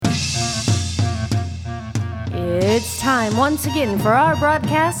time once again for our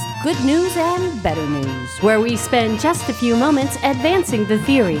broadcast, Good News and Better News, where we spend just a few moments advancing the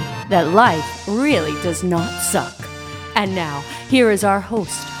theory that life really does not suck. And now, here is our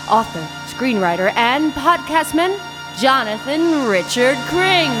host, author, screenwriter, and podcastman, Jonathan Richard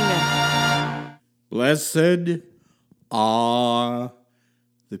Kring. Blessed are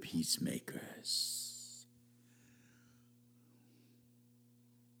the peacemakers,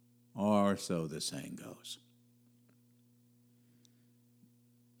 or so the saying goes.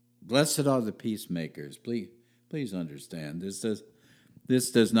 Blessed are the peacemakers. Please understand,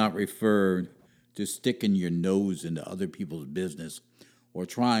 this does not refer to sticking your nose into other people's business or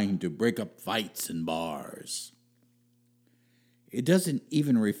trying to break up fights in bars. It doesn't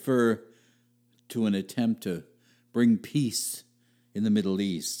even refer to an attempt to bring peace in the Middle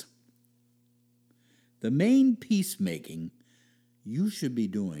East. The main peacemaking you should be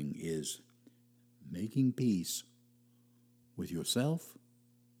doing is making peace with yourself.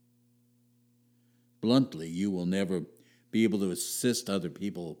 Bluntly, you will never be able to assist other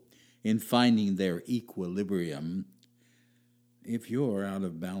people in finding their equilibrium if you're out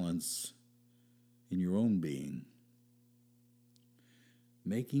of balance in your own being.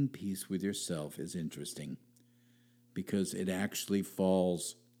 Making peace with yourself is interesting because it actually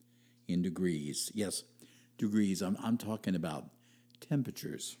falls in degrees. Yes, degrees. I'm talking about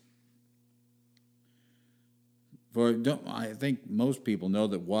temperatures. I think most people know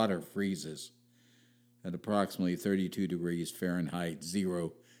that water freezes at approximately 32 degrees Fahrenheit,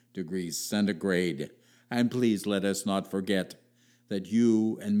 0 degrees centigrade. And please let us not forget that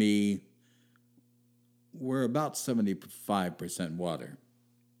you and me were about 75% water.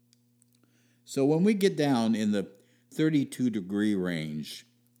 So when we get down in the 32 degree range,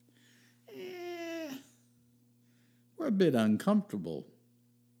 we're a bit uncomfortable.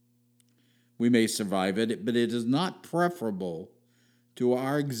 We may survive it, but it is not preferable to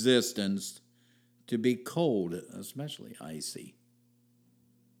our existence to be cold, especially icy.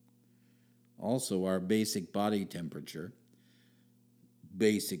 Also, our basic body temperature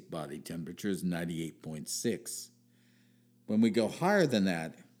is 98.6. When we go higher than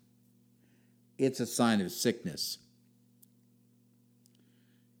that, it's a sign of sickness.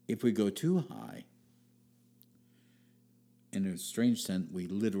 If we go too high, in a strange sense, we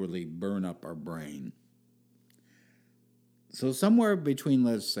literally burn up our brain. So somewhere between,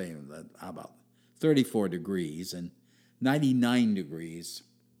 let's say, about 34 degrees and 99 degrees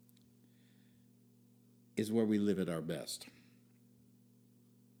is where we live at our best.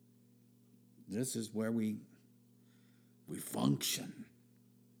 This is where we function.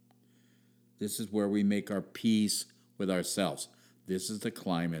 This is where we make our peace with ourselves. This is the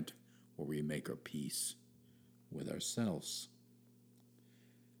climate where we make our peace with ourselves.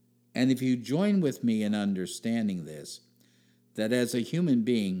 And if you join with me in understanding this, that as a human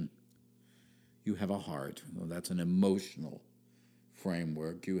being, you have a heart. Well, that's an emotional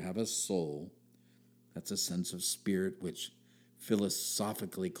framework. You have a soul. That's a sense of spirit which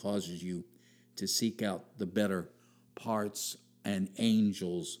philosophically causes you to seek out the better parts and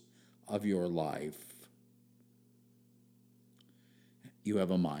angels of your life. You have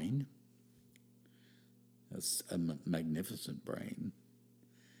a mind. That's a magnificent brain,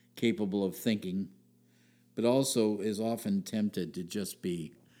 capable of thinking, but also is often tempted to just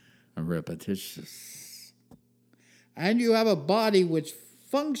be repetitious. And you have a body which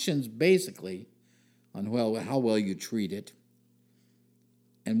functions basically on how well you treat it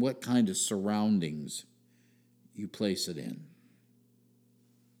and what kind of surroundings you place it in.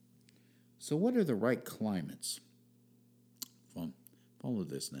 So what are the right climates? Follow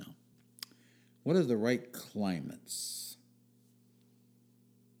this now. What are the right climates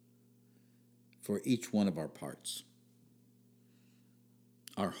for each one of our parts?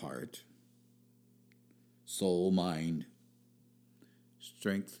 Our heart, soul, mind,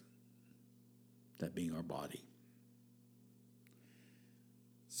 strength, that being our body.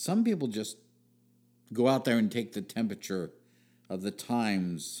 Some people just go out there and take the temperature of the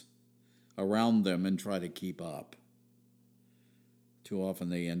times around them and try to keep up. Too often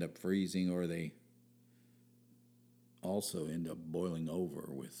they end up freezing, or they also end up boiling over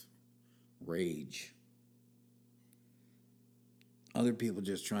with rage. Other people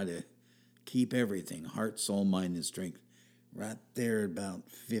just try to keep everything, heart, soul, mind, and strength, right there at about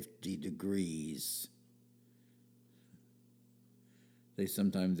 50 degrees. They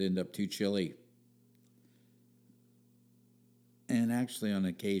sometimes end up too chilly. And actually, on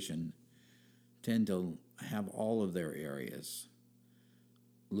occasion, tend to have all of their areas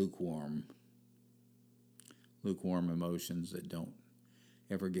lukewarm emotions that don't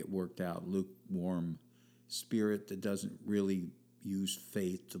ever get worked out, lukewarm spirit that doesn't really use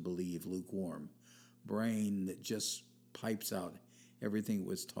faith to believe, lukewarm. Brain that just pipes out everything it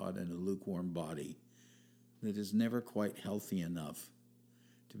was taught in a lukewarm body that is never quite healthy enough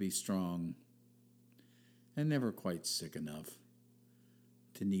to be strong and never quite sick enough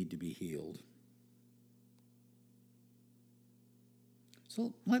to need to be healed.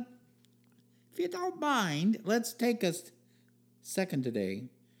 So if you don't mind, let's take a second today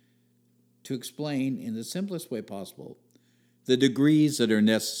to explain in the simplest way possible the degrees that are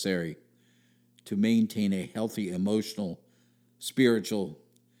necessary to maintain a healthy emotional, spiritual,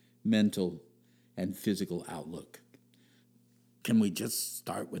 mental, and physical outlook. Can we just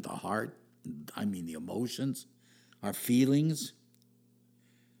start with the heart? I mean, the emotions, our feelings.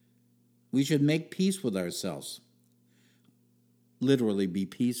 We should make peace with ourselves. Literally be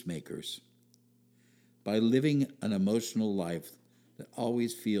peacemakers by living an emotional life that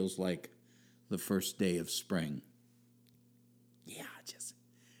always feels like the first day of spring. Yeah, just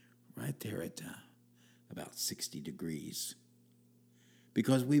right there at about 60 degrees.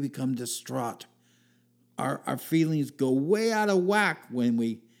 Because we become distraught. Our feelings go way out of whack when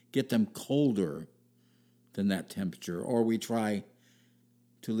we get them colder than that temperature, or we try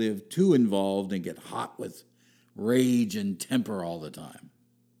to live too involved and get hot with rage and temper all the time.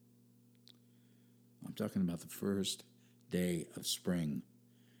 I'm talking about the first day of spring.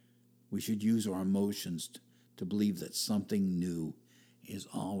 We should use our emotions to believe that something new is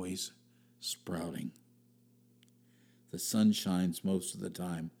always sprouting. The sun shines most of the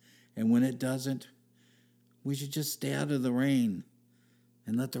time, and when it doesn't, we should just stay out of the rain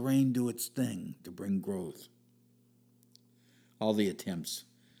and let the rain do its thing to bring growth. All the attempts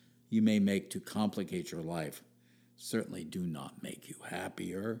you may make to complicate your life certainly do not make you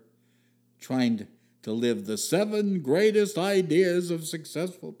happier. Trying to live the 7 greatest ideas of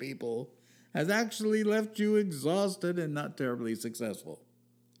successful people has actually left you exhausted and not terribly successful.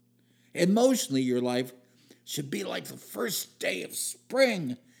 Emotionally, your life should be like the first day of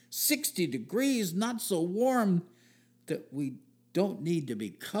spring, 60 degrees, not so warm that we don't need to be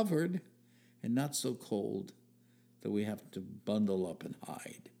covered, and not so cold that we have to bundle up and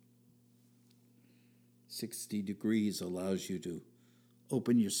hide. 60 degrees allows you to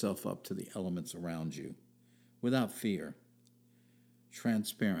open yourself up to the elements around you without fear,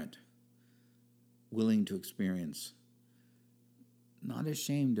 transparent, willing to experience, not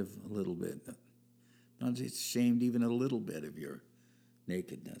ashamed of a little bit, not ashamed even a little bit of your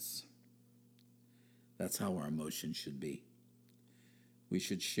nakedness. That's how our emotions should be. We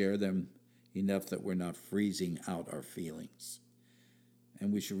should share them enough that we're not freezing out our feelings.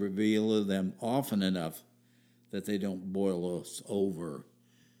 And we should reveal them often enough that they don't boil us over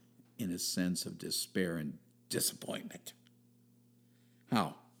in a sense of despair and disappointment.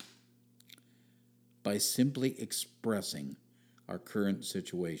 How? By simply expressing our current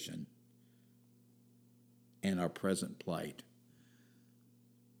situation and our present plight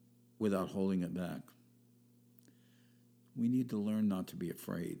without holding it back. We need to learn not to be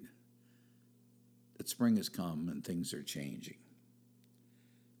afraid that spring has come and things are changing.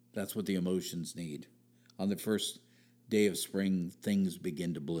 That's what the emotions need. On the first day of spring, things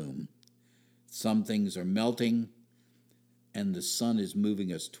begin to bloom. Some things are melting, and the sun is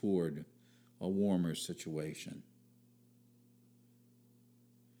moving us toward a warmer situation.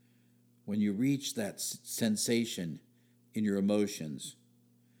 When you reach that sensation in your emotions,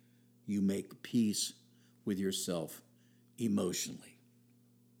 you make peace with yourself emotionally.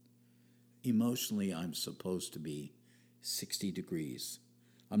 Emotionally, I'm supposed to be 60 degrees.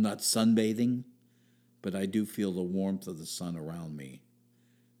 I'm not sunbathing, but I do feel the warmth of the sun around me,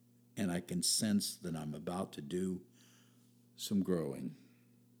 and I can sense that I'm about to do some growing.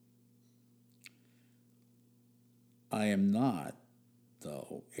 I am not,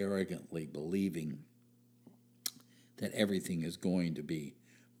 though, arrogantly believing that everything is going to be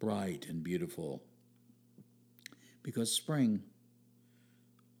bright and beautiful, because spring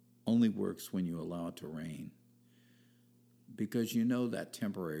only works when you allow it to rain, because you know that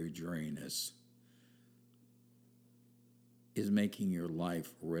temporary dryness is making your life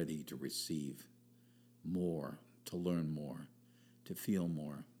ready to receive more, to learn more, to feel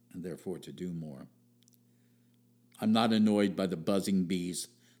more, and therefore to do more. I'm not annoyed by the buzzing bees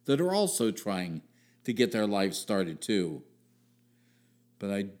that are also trying to get their lives started too. But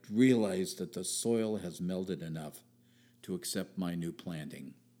I realize that the soil has melted enough to accept my new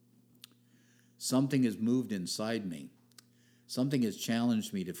planting. Something has moved inside me. Something has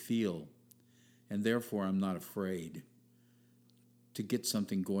challenged me to feel, and therefore I'm not afraid to get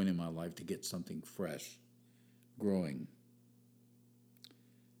something going in my life, to get something fresh, growing.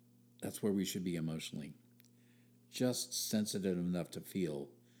 That's where we should be emotionally. just sensitive enough to feel,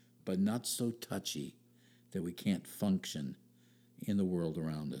 but not so touchy that we can't function in the world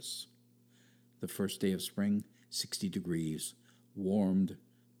around us. The first day of spring, 60 degrees, warmed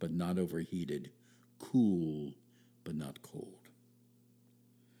but not overheated, cool but not cold.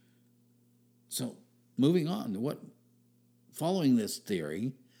 So, moving on, following this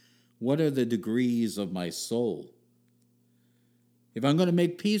theory, what are the degrees of my soul? If I'm going to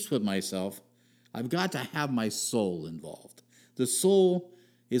make peace with myself, I've got to have my soul involved. The soul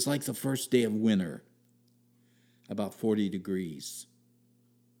is like the first day of winter, about 40 degrees.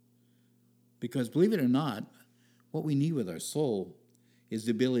 Because believe it or not, what we need with our soul is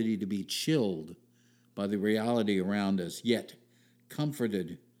the ability to be chilled by the reality around us, yet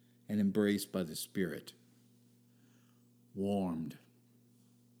comforted and embraced by the Spirit, warmed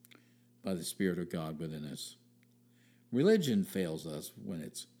by the Spirit of God within us. Religion fails us when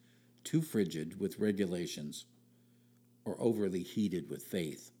it's too frigid with regulations or overly heated with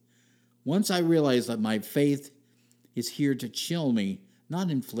faith. Once I realize that my faith is here to chill me, not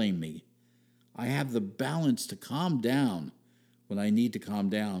inflame me, I have the balance to calm down when I need to calm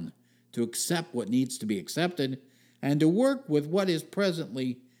down, to accept what needs to be accepted, and to work with what is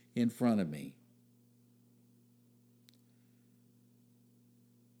presently in front of me.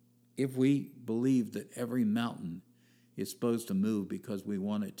 If we believe that every mountain is supposed to move because we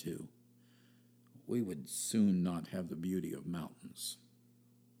want it to, we would soon not have the beauty of mountains.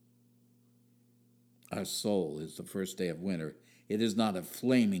 Our soul is the first day of winter. It is not a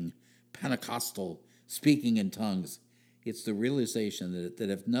flaming Pentecostal speaking in tongues. It's the realization that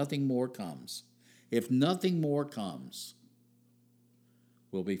if nothing more comes,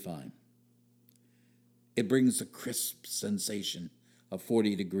 we'll be fine. It brings a crisp sensation of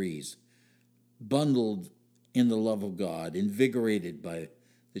 40 degrees, bundled in the love of God, invigorated by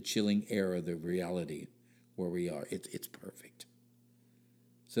the chilling air of the reality where we are. It's perfect.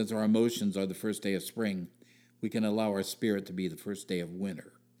 Since our emotions are the first day of spring, we can allow our spirit to be the first day of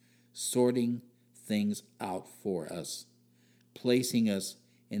winter, sorting things out for us, placing us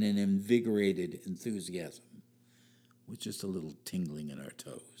in an invigorated enthusiasm with just a little tingling in our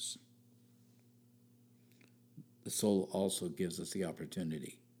toes. The soul also gives us the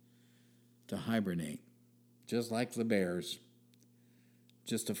opportunity to hibernate, just like the bears,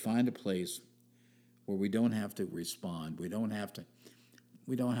 just to find a place where we don't have to respond. We don't have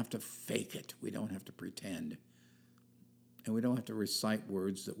to fake it. We don't have to pretend. And we don't have to recite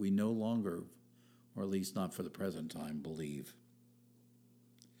words that we no longer, or at least not for the present time, believe.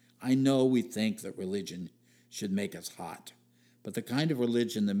 I know we think that religion should make us hot, but the kind of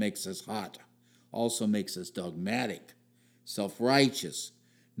religion that makes us hot also makes us dogmatic, self-righteous,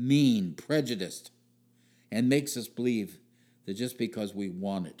 mean, prejudiced, and makes us believe that just because we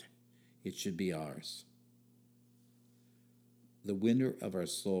want it, it should be ours. The winter of our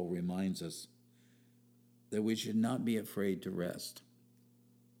soul reminds us that we should not be afraid to rest.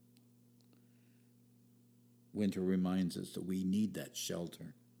 Winter reminds us that we need that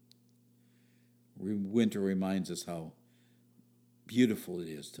shelter. Winter reminds us how beautiful it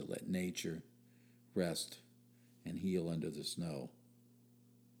is to let nature rest and heal under the snow.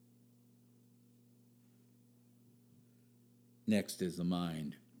 Next is the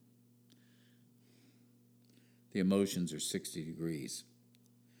mind. The emotions are 60 degrees.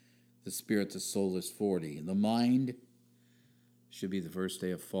 The spirit, the soul is 40. The mind should be the first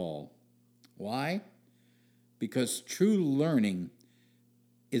day of fall. Why? Because true learning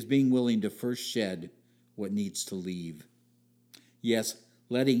is being willing to first shed what needs to leave. Yes,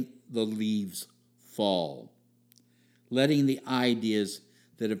 letting the leaves fall. Letting the ideas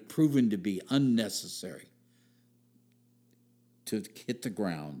that have proven to be unnecessary to hit the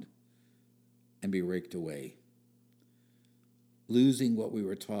ground and be raked away. Losing what we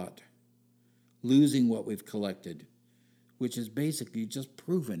were taught. Losing what we've collected, which is basically just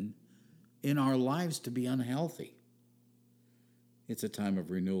proven in our lives to be unhealthy. It's a time of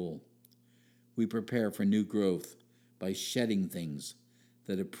renewal. We prepare for new growth by shedding things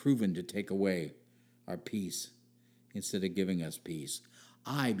that have proven to take away our peace instead of giving us peace.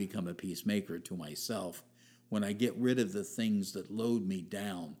 I become a peacemaker to myself when I get rid of the things that load me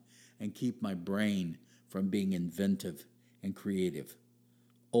down and keep my brain from being inventive and creative.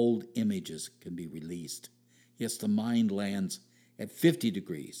 Old images can be released. Yes, the mind lands at 50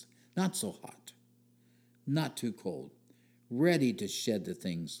 degrees, not so hot, not too cold, ready to shed the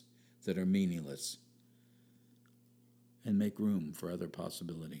things that are meaningless and make room for other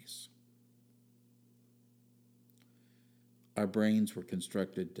possibilities. Our brains were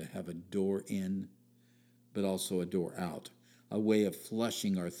constructed to have a door in, but also a door out, a way of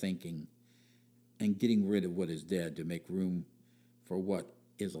flushing our thinking and getting rid of what is dead to make room for what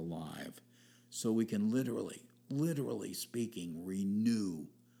is alive. So we can literally speaking, renew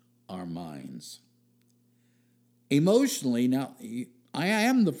our minds. Emotionally, now, I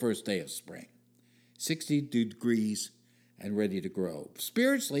am the first day of spring, 60 degrees and ready to grow.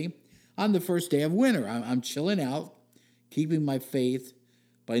 Spiritually, I'm the first day of winter. I'm chilling out, keeping my faith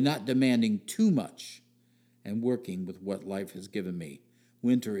by not demanding too much and working with what life has given me.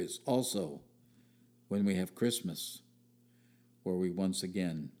 Winter is also when we have Christmas, where we once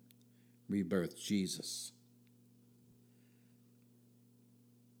again rebirth Jesus.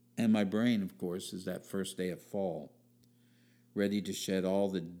 And my brain, of course, is that first day of fall, ready to shed all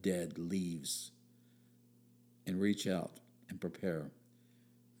the dead leaves and reach out and prepare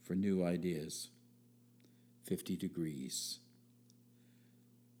for new ideas. 50 degrees.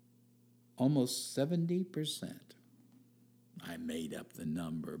 Almost 70%. I made up the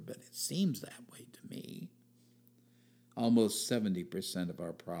number, but it seems that way to me. Almost 70% of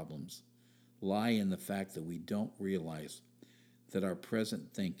our problems lie in the fact that we don't realize that our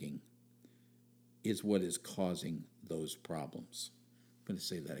present thinking is what is causing those problems. I'm going to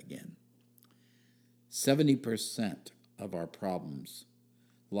say that again. 70% of our problems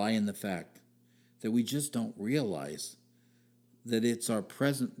lie in the fact that we just don't realize that it's our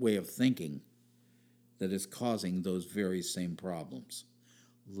present way of thinking that is causing those very same problems.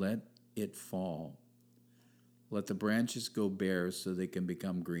 Let it fall. Let the branches go bare so they can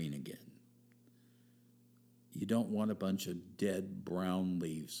become green again. You don't want a bunch of dead brown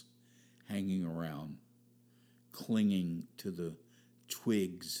leaves hanging around, clinging to the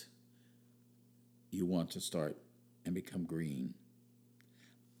twigs. You want to start and become green.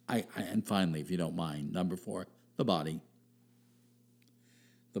 And finally, if you don't mind, number 4, the body.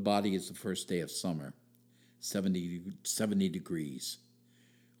 The body is the first day of summer, 70 degrees,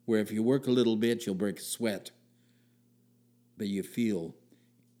 where if you work a little bit, you'll break a sweat, but you feel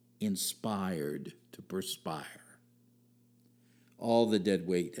inspired to perspire. All the dead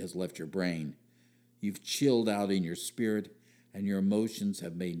weight has left your brain. You've chilled out in your spirit, and your emotions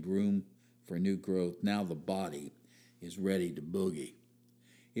have made room for new growth. Now the body is ready to boogie.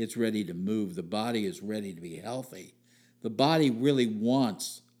 It's ready to move. The body is ready to be healthy. The body really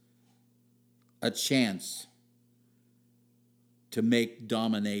wants a chance to make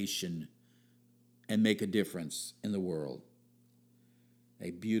domination and make a difference in the world.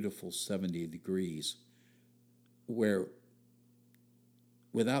 A beautiful 70 degrees where,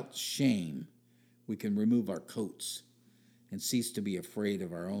 without shame, we can remove our coats and cease to be afraid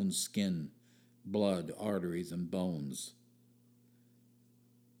of our own skin, blood, arteries, and bones.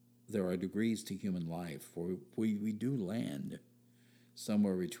 There are degrees to human life, for we do land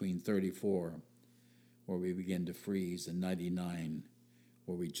somewhere between 34, where we begin to freeze, and 99,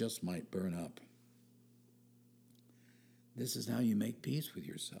 where we just might burn up. This is how you make peace with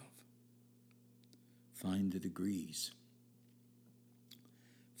yourself. Find the degrees.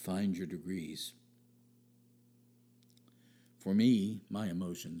 Find your degrees. For me, my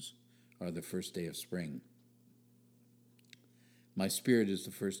emotions are the first day of spring. My spirit is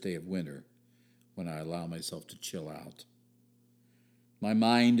the first day of winter, when I allow myself to chill out. My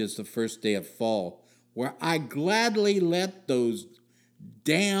mind is the first day of fall, where I gladly let those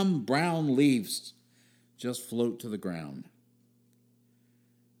damn brown leaves just float to the ground.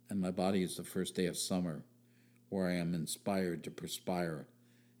 And my body is the first day of summer, where I am inspired to perspire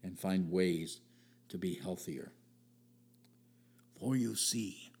and find ways to be healthier. For you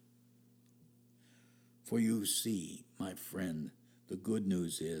see, my friend, the good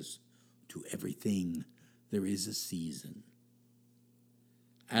news is, to everything there is a season.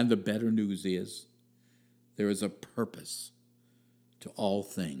 And the better news is, there is a purpose to all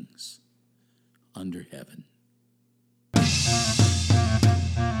things under heaven.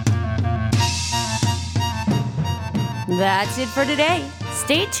 That's it for today.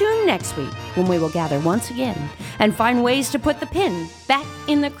 Stay tuned next week when we will gather once again and find ways to put the pin back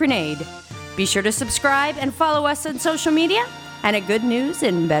in the grenade. Be sure to subscribe and follow us on social media and at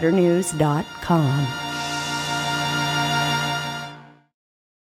goodnewsandbetternews.com.